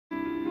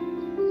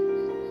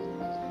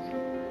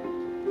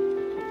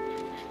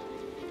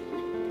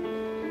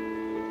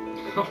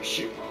Oh,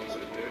 she loves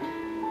it,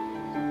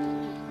 dude.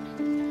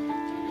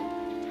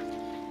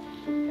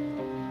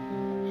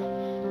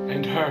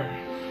 And her.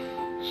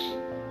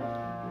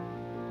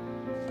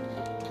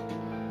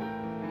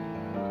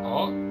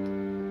 Oh.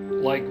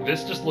 Like,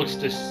 this just looks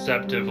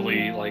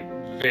deceptively, like,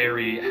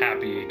 very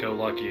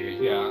happy-go-lucky.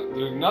 Yeah,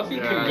 nothing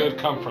can good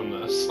come from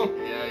this.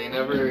 Yeah, you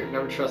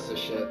never trust this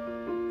shit.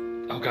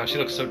 Oh god, she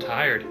looks so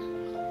tired.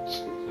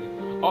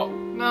 Oh,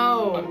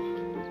 No!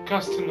 a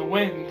gust in the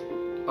wind.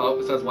 Oh,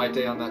 it says White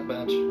Day on that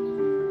bench.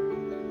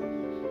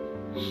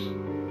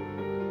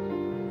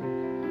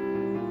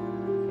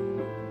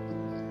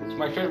 It's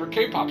my favorite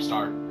K-pop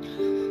star.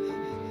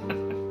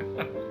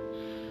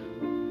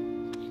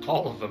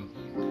 All of them.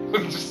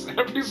 Just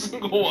every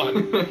single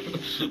one.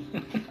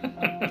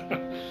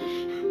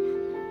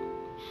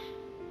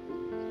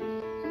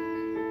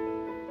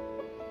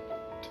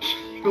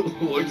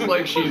 Looks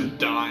like she's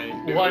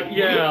dying. Dude. Like,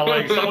 yeah,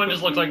 like someone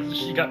just looks like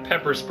she got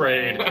pepper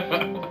sprayed.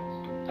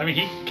 I mean,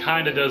 he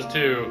kind of does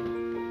too.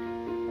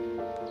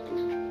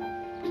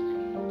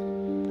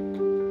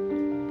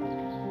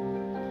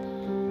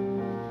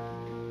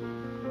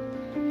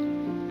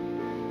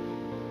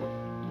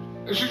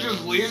 She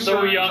just leaves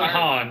So her Young entire...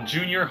 Han,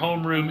 Junior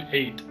Homeroom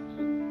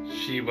 8.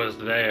 She was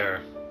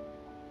there.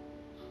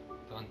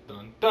 Dun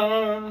dun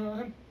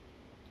dun.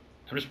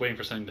 I'm just waiting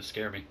for something to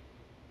scare me.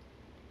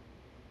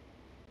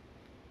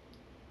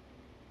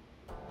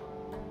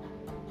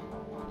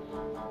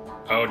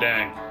 Oh,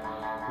 dang.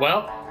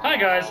 Well, hi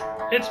guys,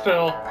 it's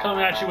Phil,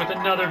 coming at you with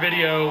another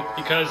video,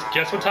 because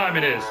guess what time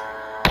it is?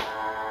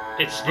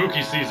 It's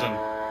spooky season.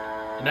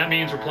 And that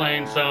means we're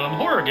playing some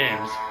horror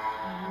games.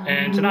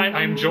 And tonight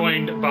I'm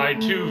joined by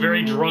two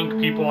very drunk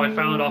people I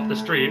found off the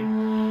street.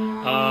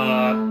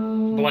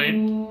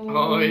 Blaine.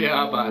 Oh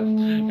yeah, bud.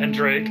 And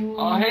Drake.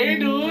 Oh, hey,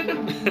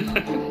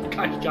 dude.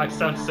 Guys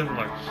sound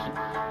similar.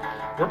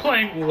 We're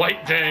playing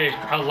White Day,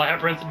 a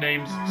Labyrinth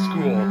named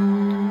school.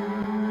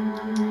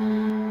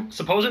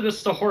 Supposedly this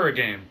is a horror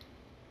game.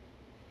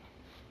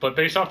 But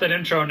based off that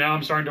intro, now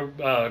I'm starting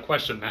to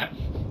question that.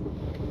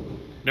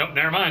 Nope,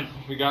 never mind.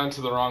 We got into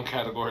the wrong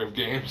category of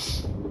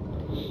games.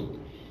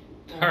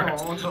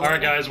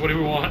 Alright guys, what do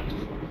we want?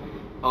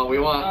 Oh, we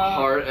want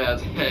hard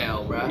as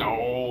hell, bruh.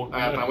 No.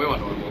 Alright, fine, we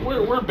want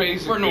normal. We're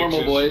basic. We're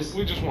normal bitches. boys.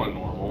 We just want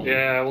normal.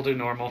 Yeah, we'll do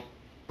normal.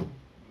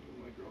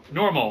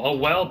 Normal, a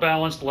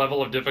well-balanced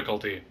level of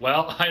difficulty.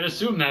 Well, I'd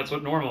assume that's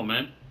what normal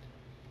meant.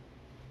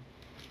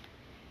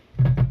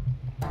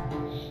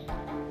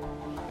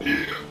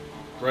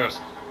 Gross.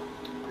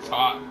 It's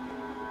hot.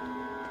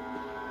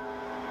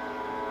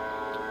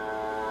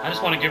 I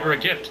just want to give her a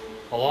gift,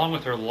 along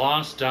with her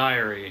lost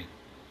diary.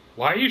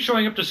 Why are you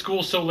showing up to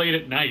school so late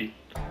at night?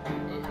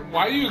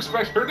 Why do you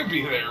expect her to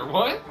be there?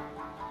 What?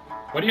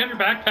 Why do you have your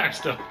backpack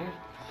still?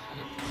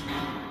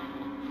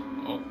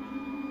 Oh.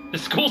 The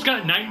school's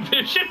got night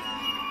vision?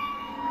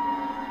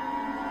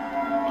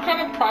 What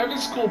kind of private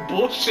school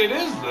bullshit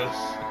is this?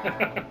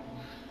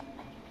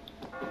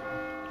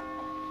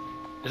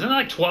 Isn't it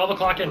like 12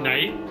 o'clock at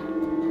night?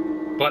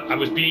 But I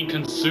was being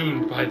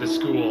consumed by the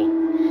school.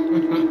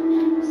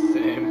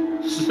 Same.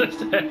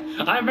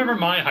 I remember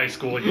my high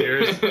school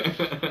years.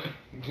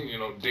 You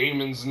know,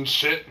 demons and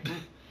shit.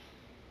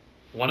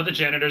 One of the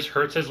janitors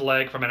hurts his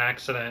leg from an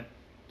accident.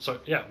 So,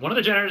 yeah, one of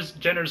the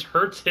janitors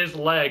hurts his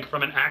leg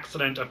from an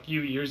accident a few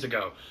years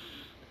ago.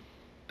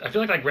 I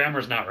feel like that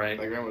grammar's not right.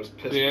 My grandma was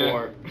pissed Yeah.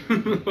 poor.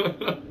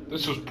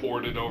 This was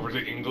ported over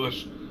to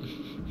English.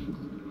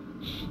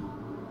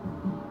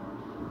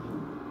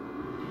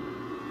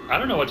 I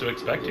don't know what to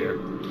expect here.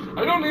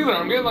 I don't either.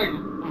 I'm getting like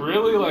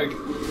really like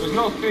there's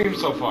no theme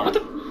so far. What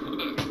the?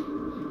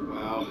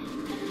 Wow.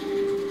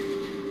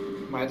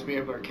 Reminds me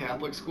of our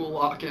Catholic school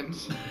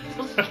lock-ins.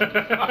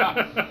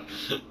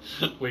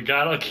 We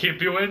gotta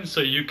keep you in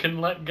so you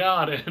can let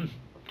God in.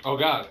 Oh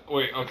god.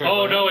 Wait, okay.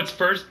 Oh no, it's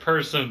first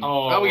person.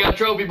 Oh, Oh, we got a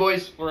trophy,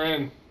 boys. we're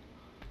in.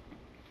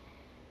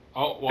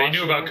 Oh, They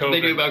knew about COVID.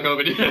 They knew about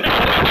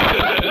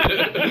COVID.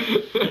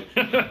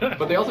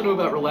 But they also knew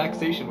about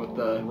relaxation with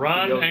the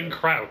Run yoga. and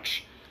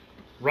crouch.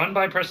 Run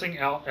by pressing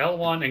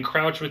L1 and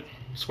crouch with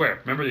square.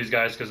 Remember these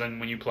guys, because then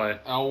when you play,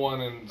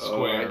 L1 and Oh,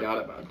 square. I got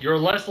it, bud. you're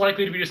less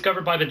likely to be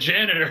discovered by the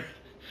janitor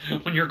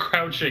when you're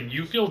crouching.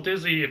 You feel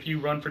dizzy if you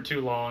run for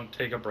too long.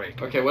 Take a break.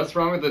 Okay, what's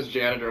wrong with this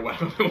janitor? Why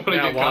don't we want to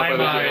Yeah, get why caught by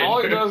the am I- janitor?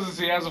 All he does is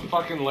he has a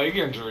fucking leg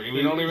injury.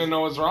 We don't even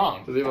know what's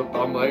wrong. Does he have a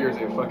bum leg or is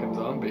he a fucking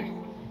zombie?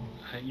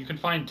 You can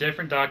find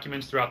different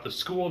documents throughout the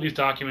school. These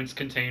documents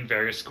contain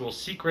various school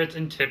secrets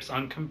and tips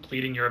on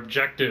completing your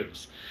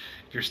objectives.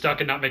 If you're stuck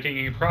and not making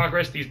any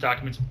progress, these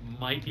documents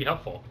might be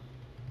helpful.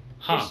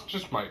 Huh.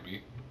 Just might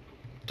be.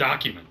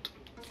 Document.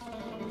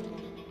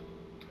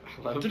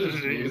 I love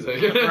this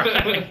music.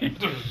 Right.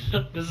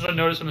 This is a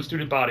notice from the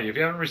student body. If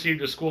you haven't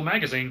received a school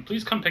magazine,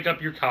 please come pick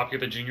up your copy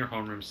of the Junior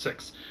Homeroom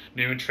 6.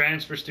 New and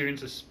transfer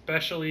students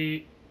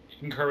especially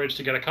encouraged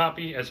to get a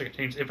copy, as it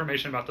contains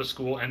information about the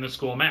school and the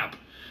school map.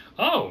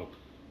 Oh!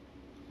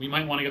 We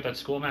might want to get that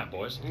school map,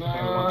 boys. I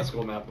want the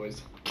school map,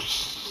 boys.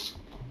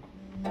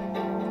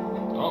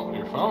 Oh,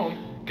 your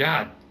phone.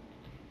 God.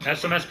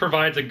 SMS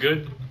provides a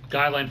good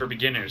guideline for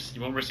beginners.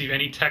 You won't receive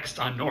any text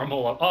on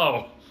normal.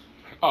 Oh,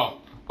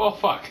 well,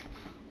 fuck.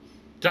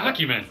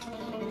 document.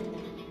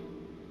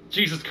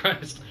 Jesus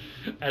Christ.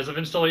 As of the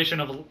installation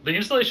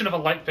of a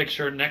light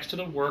fixture next to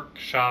the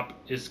workshop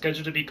is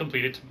scheduled to be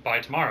completed by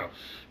tomorrow.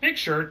 Make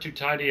sure to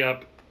tidy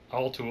up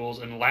all tools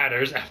and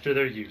ladders after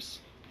their use.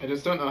 I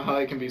just don't know how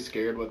I can be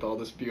scared with all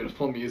this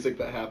beautiful music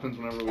that happens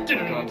whenever we work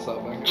on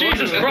something.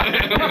 Jesus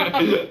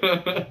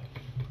Christ!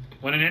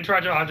 When an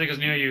interactive object is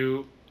near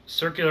you,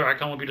 circular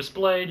icon will be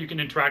displayed. You can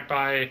interact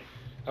by...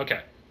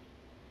 Okay.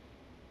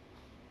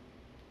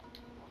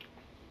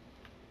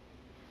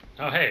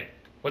 Oh, hey.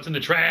 What's in the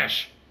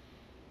trash?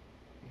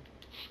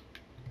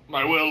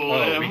 My will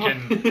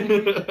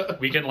live.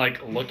 We can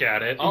like look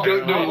at it. Oh,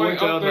 Dude, no, wait,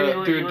 down there that- you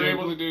were dude.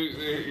 able to do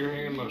your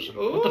hand motion.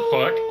 What the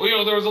fuck? Oh,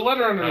 yo, there was a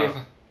letter underneath.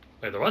 Oh.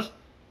 Wait, there was?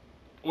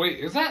 Wait,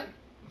 is that?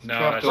 No,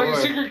 Trap that's It's like a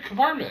door. secret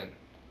compartment.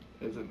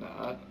 Is it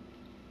not?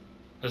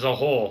 there's a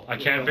hole. I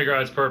can't Yeah. figure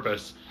out its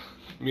purpose.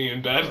 Me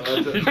in bed.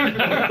 Oh,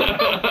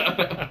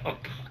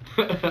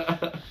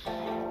 God.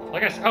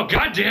 Like I said, oh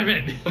god damn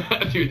it!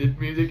 Dude, this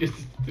music is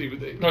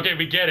soothing. Okay,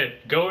 we get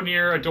it. Go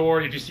near a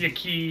door. If you see a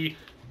key,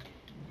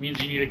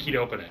 means you need a key to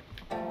open it.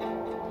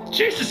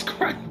 Jesus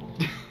Christ!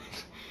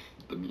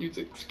 The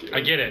music scares I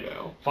get me it.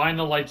 now. Find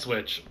the light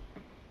switch.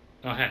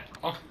 Oh hey.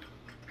 Oh.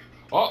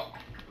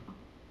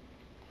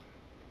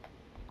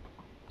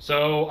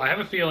 So I have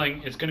a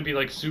feeling it's gonna be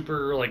like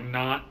super like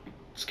not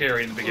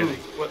scary in the beginning.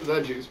 What is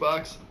that, juice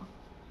box?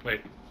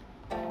 Wait.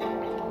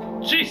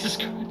 Jesus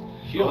Christ!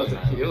 Oh, it's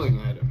a healing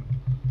item.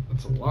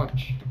 That's a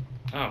lunch.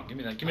 Oh, give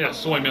me that. Give me that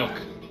soy milk.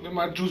 In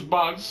my juice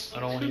box. I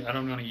don't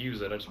want to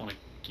use it. I just want to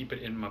keep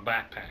it in my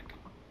backpack.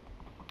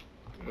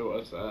 Oh,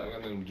 what's I that?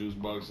 got them juice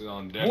boxes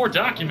on deck. More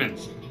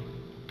documents.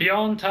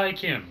 Beyond Tai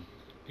Kim.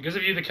 Because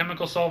of you, the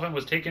chemical solvent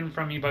was taken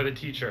from you by the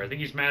teacher. I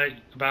think he's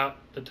mad about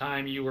the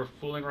time you were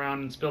fooling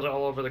around and spilled it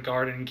all over the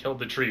garden and killed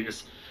the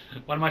trees.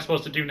 What am I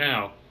supposed to do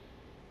now?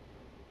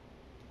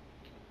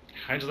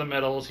 Hides the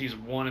metals he's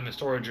won in the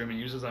storage room and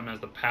uses them as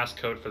the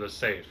passcode for the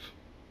safe.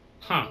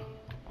 Huh.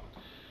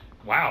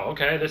 Wow,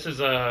 okay, this is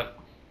a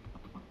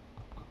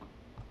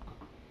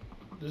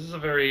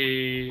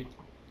very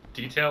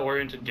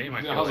detail-oriented game,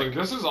 I feel I was like, like.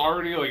 this is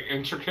already like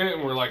intricate,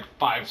 and we're like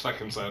 5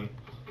 seconds in.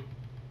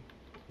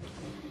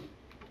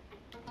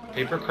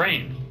 Paper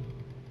crane.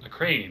 A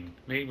crane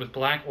made with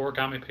black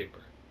origami paper.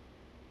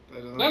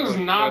 That is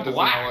not that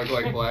black. Does not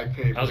look like black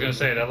paper. I was gonna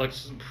say, that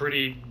looks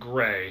pretty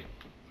gray.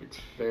 It's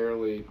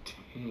fairly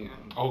tan.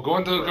 Oh, go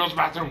into the girls'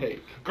 bathroom.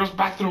 Cake. Girls'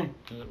 bathroom.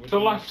 To the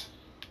left.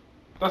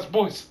 That's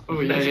boys. Oh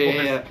yeah, That's yeah,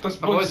 boys. yeah. That's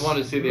I've always boys.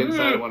 wanted to see the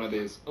inside of one of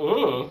these.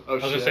 Oh. Oh I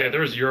was shit. gonna say,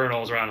 there's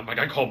urinals around. I'm like,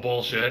 I call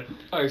bullshit.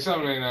 Hey,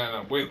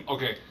 789. Wait,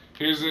 okay.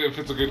 Here's if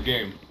it's a good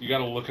game. You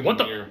gotta look in What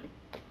the the- mirror.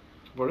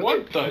 What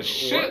What the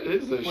shit? What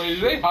is this? Wait, shit?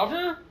 do they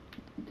hover?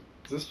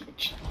 Is this?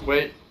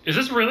 Wait. Is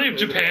this really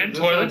Japan? Is this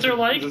Toilets how, are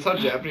like? Is this how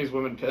Japanese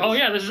women piss? Oh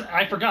yeah, this is.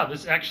 I forgot.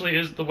 This actually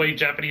is the way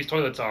Japanese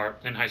toilets are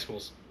in high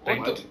schools. They,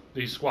 What?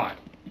 they squat.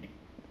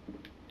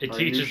 It Are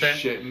teaches you them.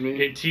 shitting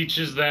me? It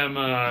teaches them.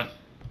 I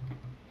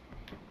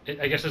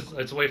guess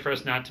it's a way for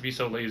us not to be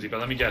so lazy. But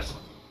let me guess.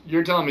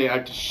 You're telling me I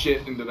have to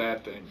shit into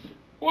that thing?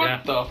 What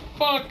Yeah. the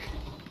fuck?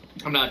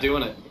 I'm not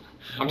doing it.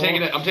 I'm Well-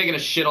 taking it. I'm taking a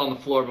shit on the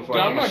floor before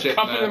Dude, I I'm take a gonna shit.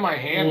 cup in it that. in my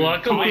hand.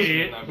 and toss it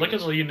Luckily, in that bitch.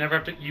 luckily, you never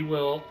have to. You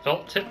will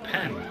felt tip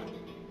pen.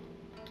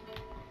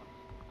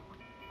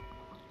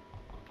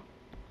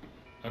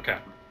 Okay.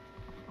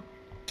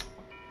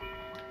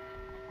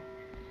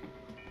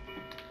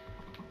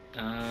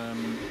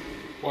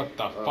 What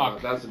the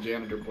fuck? That's the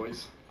janitor,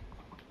 boys.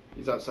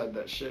 He's outside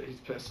that shit. He's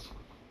pissed.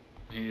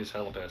 He is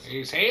hella pissed.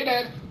 He's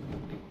hated.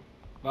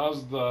 That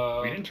was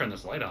the. We didn't turn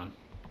this light on.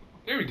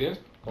 Yeah, we did.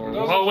 Or,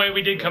 That was oh the- wait,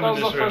 we did come That in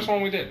was this the room. first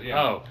one we did.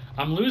 Yeah. Oh,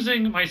 I'm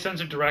losing my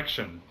sense of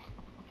direction.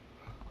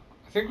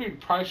 I think we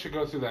probably should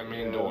go through that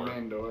main door. The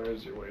main door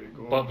is your way to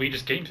go. But we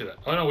just came through that.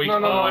 Oh no, we. No,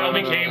 no, oh, no, no,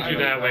 we no, came no, through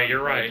no, that no, way.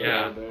 You're right. There,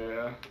 Yeah.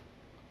 there.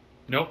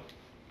 Nope.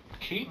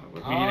 Key? We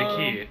need a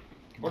key.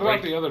 What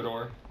about the other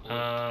door?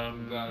 No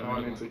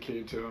one needs a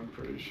key to. I'm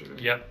pretty sure.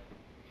 Yep.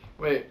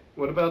 Wait,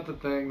 what about the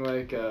thing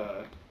like?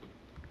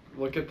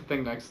 Look at the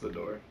thing next to the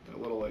door.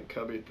 That little like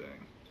cubby thing.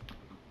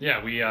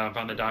 Yeah, we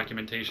found the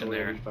documentation Oh,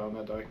 there. We found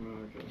that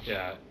document. Okay.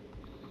 Yeah.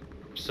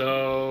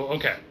 So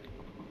okay.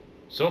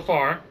 So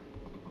far,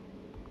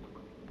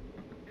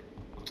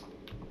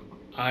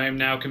 I'm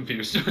now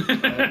confused.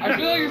 I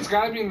feel like it's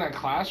gotta be in that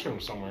classroom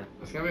somewhere.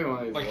 It's gonna be one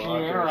of these Like, can you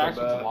lockers, interact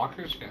I with the bet.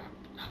 lockers? Yeah.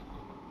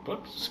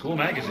 Books, school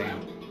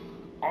magazine.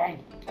 Oh!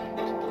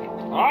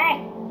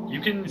 Oh! You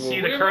can see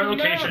we the have current a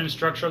map. location and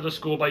structure of the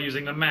school by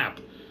using the map.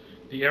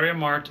 The area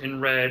marked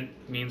in red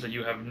means that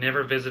you have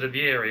never visited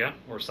the area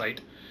or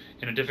site.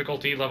 In a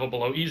difficulty level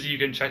below easy, you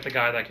can check the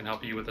guy that can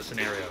help you with the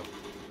scenario.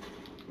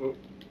 Oh.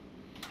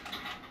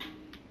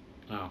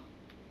 Oh.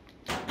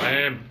 Do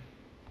I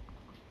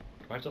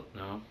have to?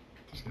 No.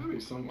 There's gotta be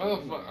something.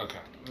 What the fuck? Okay.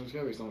 There's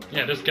gotta be something.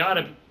 Yeah, there's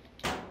gotta.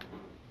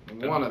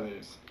 One of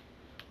these.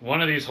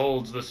 One of these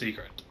holds the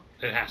secret.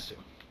 It has to.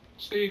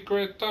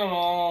 Secret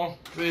tunnel.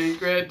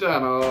 Secret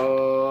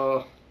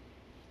tunnel.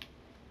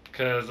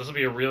 because this will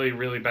be a really,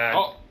 really bad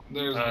Oh,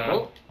 there's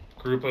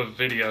group of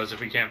videos if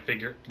we can't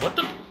figure. What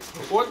the?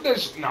 What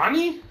this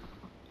Nani?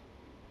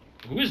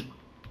 Who is?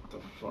 What the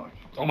fuck?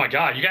 Oh my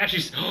God! You can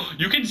actually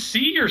you can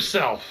see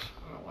yourself.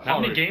 Oh, wow. How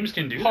many games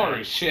can do Holy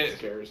that? shit! It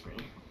scares me.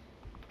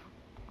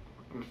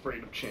 I'm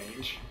afraid of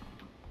change.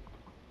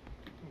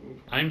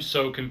 I'm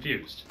so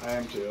confused. I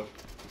am too.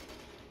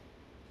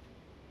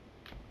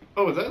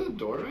 Oh, is that the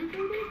door right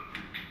there? Dude?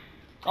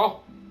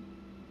 Oh,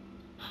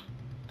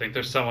 I think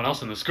there's someone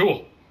else in the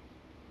school.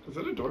 Is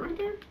that a door right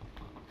there?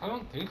 I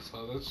don't think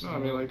so. That's No, I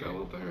mean like that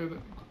little thing right there.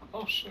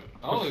 Oh shit!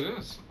 Oh, it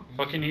is.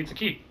 Fucking needs a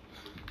key.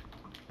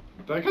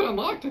 That got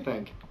unlocked, I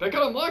think. That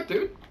got unlocked,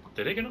 dude.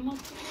 Did it get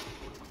unlocked?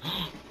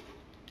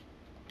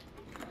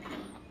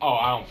 Oh,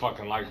 I don't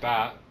fucking like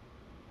that.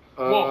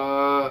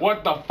 Whoa!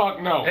 What the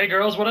fuck? No. Hey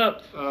girls, what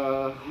up?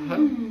 How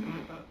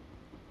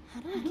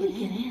do I get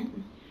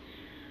in?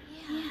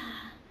 Yeah.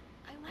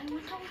 I wonder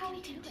how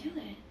we do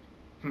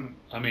it.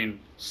 I mean,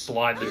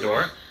 slide the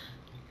door.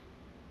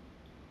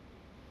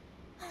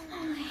 Oh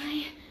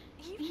my.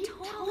 You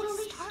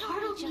totally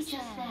startled me just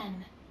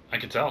then. I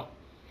could tell.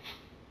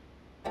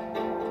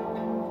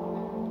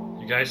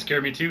 You guys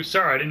scared me too.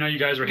 Sorry, I didn't know you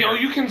guys were here. Yo,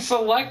 you can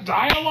select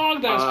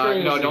dialogue. That's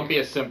crazy. No, don't be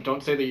a simp.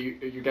 Don't say that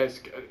you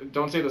guys.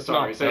 Don't say the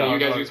sorry. No, say no, you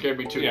guys no. you scared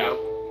me too. Yeah. Yep.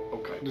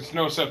 Okay. There's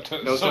no simp.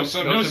 No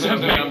simp. No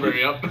simp number.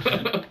 Yep.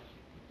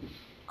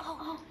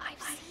 Oh,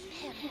 I've seen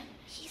him.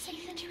 He's a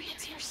new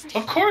transfer student.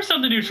 Of course,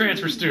 I'm the new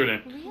transfer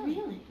student.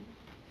 Really?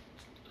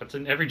 That's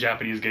in every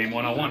Japanese game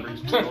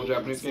 101. Whole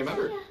Japanese game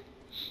ever.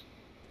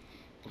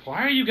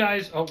 Why are you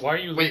guys? Oh, why are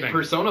you Wait, leaving?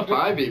 Persona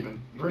 5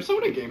 even.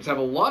 Persona games have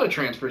a lot of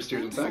transfer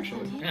students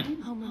actually. Yeah.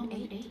 Homeroom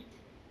 8.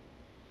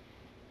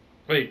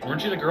 Wait,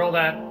 weren't you the girl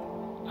that?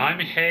 I'm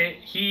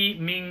He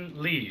Ming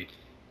Lee.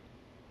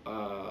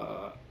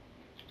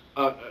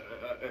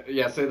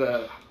 Yeah. Say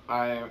the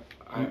I.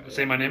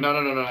 Say my name?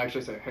 No.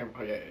 Actually, say hey.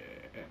 Oh, yeah.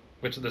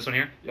 Which this one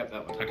here? Yep,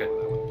 that one. Okay.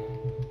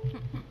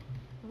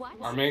 What?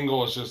 Our main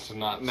goal is just to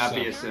not Not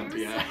be a simp.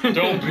 simp. Yeah.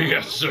 Don't be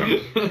a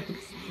simp.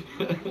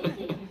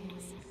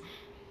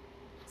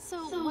 So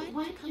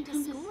why did you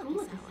come to school at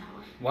this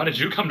hour? Why did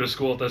you come to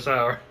school at this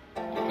hour?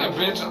 That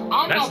bitch.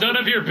 I'm That's not, none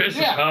of your business.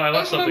 Yeah, Oh, I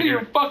left that's none something of your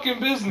here. fucking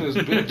business,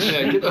 bitch.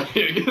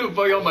 Yeah, get the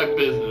fuck out of my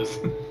business.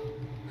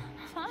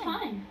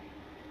 Fine.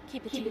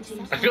 Keep it to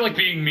yourself. I feel like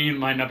being mean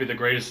might not be the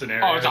greatest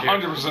scenario. Oh, it's here.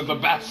 100% the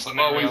best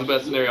scenario. Always the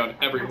best scenario in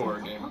every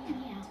horror game.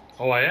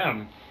 Oh, I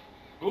am.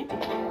 Ooh,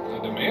 a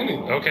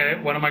demanding one. Okay,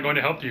 what am I going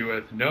to help you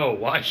with? No,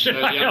 why should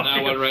I Yeah, help that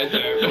you? one right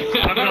there.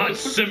 I'm not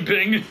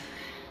simping.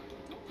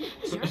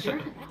 Sure,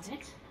 that's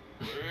it.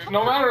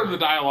 No matter the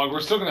dialogue,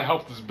 we're still gonna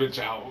help this bitch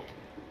out.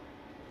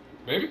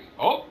 Maybe?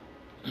 Oh!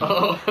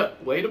 Oh,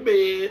 wait a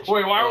bitch.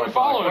 Wait, why are we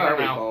following Why her are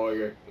we now? following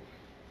her?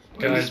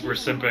 Guys, we're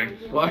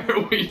simping. Why are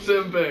we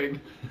simping?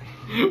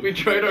 We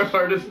tried our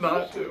hardest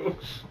not to.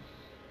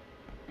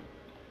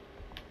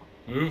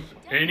 Move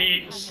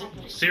any...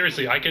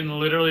 Seriously, I can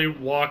literally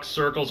walk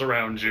circles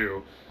around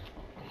you.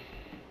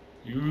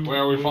 You Wait,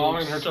 are we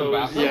following her to so the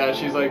bathroom? Yeah,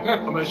 she's like,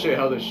 I'm gonna show you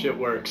how this shit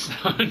works.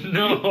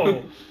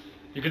 No.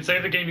 You can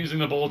save the game using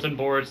the bulletin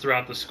boards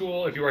throughout the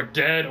school. If you are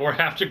dead or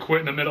have to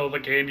quit in the middle of the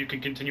game, you can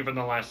continue from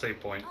the last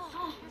save point.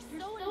 Oh, you're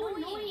so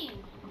annoying.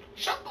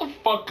 Shut the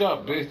fuck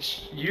up,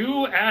 bitch.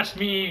 You asked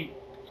me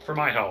for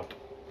my help.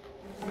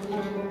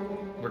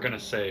 We're gonna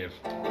save.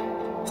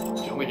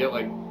 You only get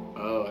like,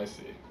 oh, I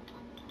see.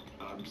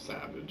 I'm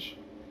savage.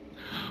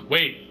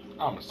 Wait.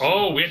 I'm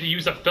Oh, we had to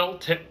use a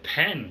felt tip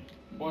pen.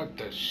 What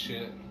the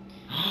shit?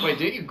 Wait,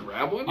 didn't you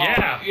grab one?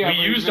 Yeah, Oh, we but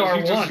used you our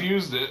just one.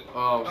 used it.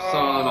 Oh,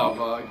 son of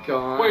a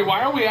gun. Wait,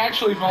 why are we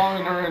actually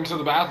following her into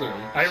the bathroom?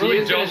 I She really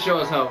is gonna don't. show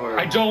us how it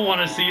works. I don't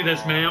want to see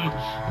this, ma'am.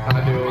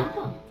 I do.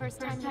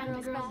 First time in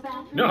the girls'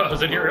 bathroom? No, I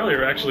was in here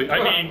earlier, actually.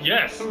 I mean,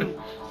 yes.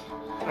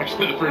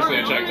 Actually, the first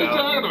thing I checked What are you out.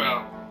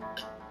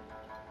 talking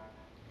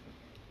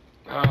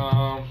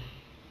about?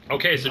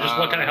 Okay, so just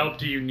what kind of help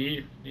do you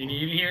need? You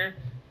need here?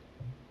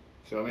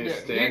 So I'm gonna Yeah,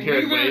 stand here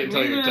and wait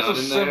until you're neither done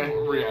is in a there.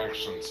 simple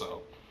reaction,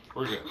 so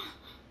we're good.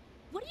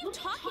 What are you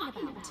talking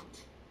about?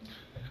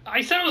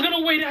 I said I was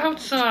gonna wait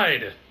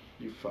outside.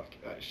 You fuck.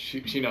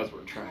 She knows we're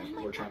trying.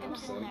 We're trying to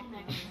send.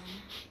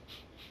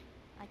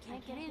 I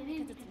can't get in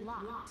because it's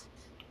locked.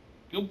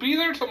 You'll be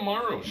there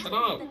tomorrow. Shut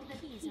up. The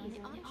keys are in the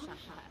auto shop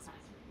closet.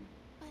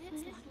 But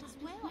it's locked as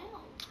well.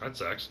 That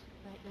sucks.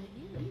 But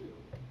you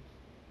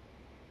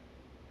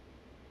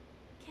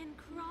can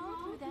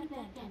crawl through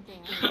that vent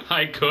there.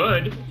 I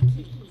could. with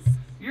the keys.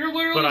 You're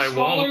literally But I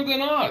smaller won't.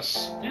 than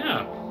us.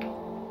 Yeah.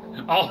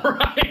 All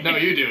right. No,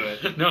 you do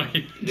it. No,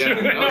 you. Yeah. do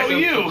it. No,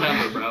 since you.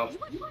 September, bro.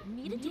 You want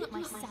me to do it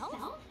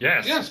myself?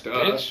 Yes. Yes, Duh.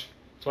 bitch.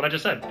 That's what I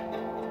just said.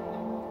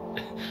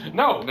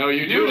 No. No,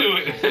 you do do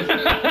it.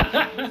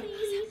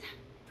 Please.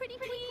 Pretty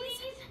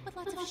please. With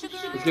lots of sugar.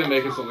 It's gonna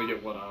make us only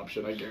get one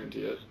option. I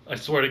guarantee it. I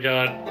swear to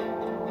God.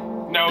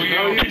 No, you.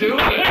 No, you do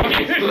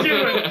You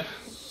do it.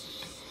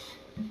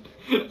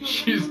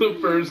 She's the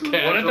first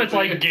casualty. What if it's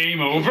like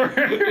game over?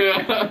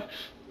 Yeah.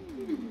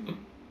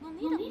 We'll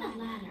need a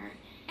ladder.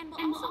 And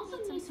we'll also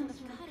need some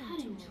sort of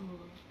cutting tool.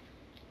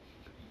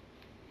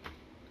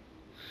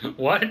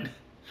 What?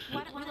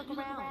 Why don't we look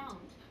around?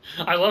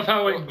 I love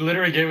how it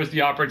literally gave us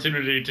the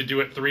opportunity to do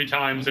it 3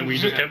 times and we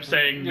just kept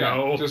saying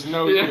no. Just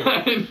no. Yeah,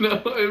 I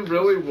know. It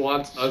really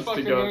wants us to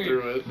fucking go no,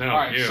 through it. No,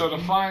 Alright, you. so to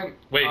find.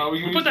 Wait,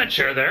 who put that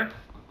chair there?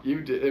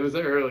 You did. It was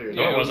there earlier.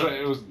 No, it wasn't.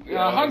 It was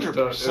Yeah, 100%.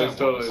 it was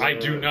totally I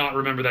there. do not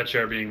remember that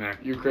chair being there.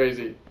 You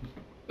crazy.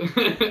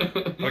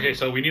 Okay,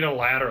 so we need a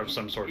ladder of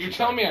some sort. You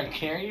tell me I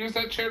can't use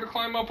that chair to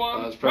climb up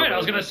on? That's probably Right, I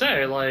was gonna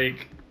say,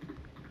 like...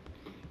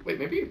 Wait,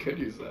 maybe you could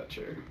use that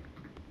chair.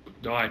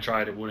 No, I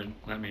tried, it wouldn't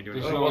let me do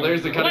it. There's Oh, well,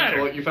 there's the cutting Ladder.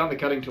 tool. You found the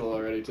cutting tool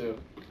already, too.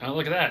 Oh,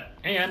 look at that.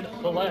 And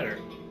the ladder.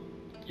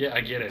 Yeah,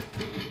 I get it.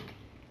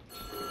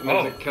 And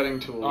there's Oh. a cutting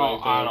tool. Oh,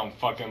 right there. I don't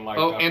fucking like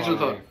Oh, that. answer the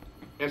fucking- phone.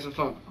 Answer the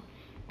phone.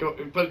 Go,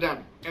 put it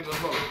down. Answer the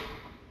phone.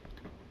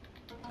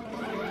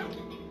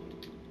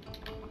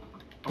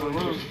 Oh,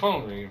 where was the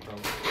phone ringing from?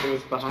 It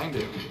was behind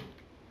you.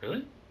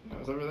 Really? It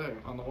was over there,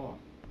 on the wall.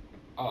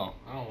 Oh,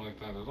 I don't like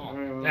that at all.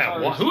 Alright, well, Yeah,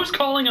 sorry. who's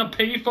calling a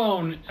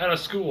payphone at a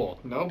school?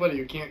 Nobody.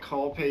 You can't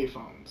call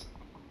payphones.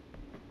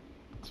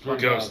 It's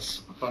pretty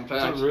Ghosts. Fun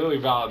valid. fact. It's a really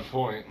valid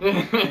point.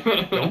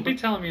 Don't be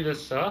telling me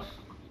this stuff.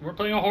 We're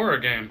playing a horror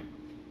game.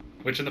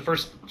 Which in the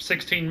first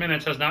 16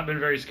 minutes has not been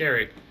very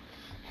scary.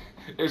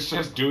 It's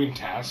just doing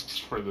tasks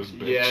for this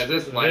bitch. Yeah,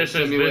 this life This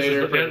is-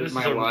 simulator this is- for this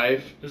my is a-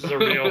 life. This is a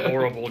real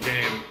horrible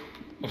game.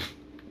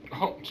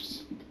 Oh,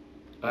 just.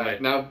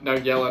 Alright, now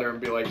yell at her and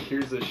be like,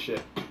 here's this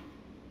shit.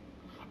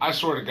 I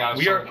swear to God, if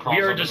We are someone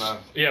crawls up in just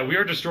that- we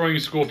are destroying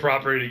school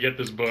property to get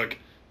this book.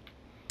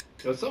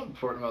 What's so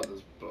important about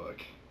this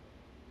book?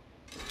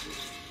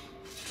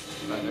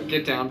 Alright, now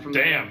get down from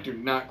Damn. there. Do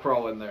not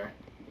crawl in there.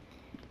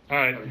 All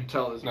right, Now,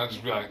 tell this. Now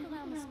just be like, Look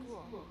around the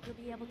school. You'll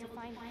be able to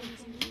find things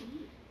you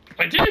need.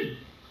 I did.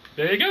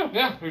 There you go.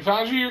 yeah, we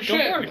found you your Go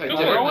shit. for it, go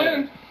Throw for it.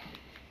 in.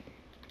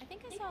 I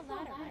think I saw a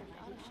ladder by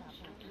the auto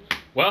shop.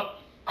 Well,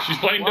 she's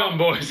playing dumb,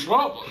 boys.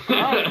 Well,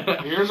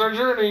 alright, here's our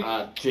journey.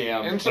 Ah,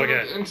 damn. Into,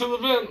 Okay. into the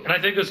vent. And I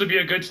think this would be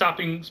a good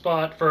stopping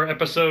spot for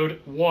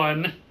episode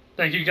 1.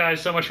 Thank you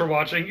guys so much for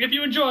watching. If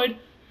you enjoyed,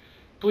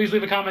 please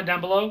leave a comment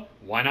down below.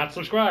 Why not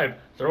subscribe?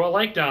 Throw a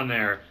like down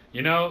there.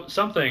 You know,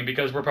 something,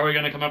 because we're probably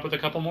going to come up with a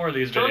couple more of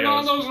these videos. Turn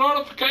on those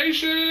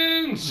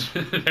notifications.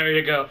 There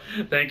you go.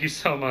 Thank you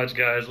so much,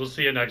 guys. We'll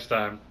see you next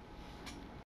time.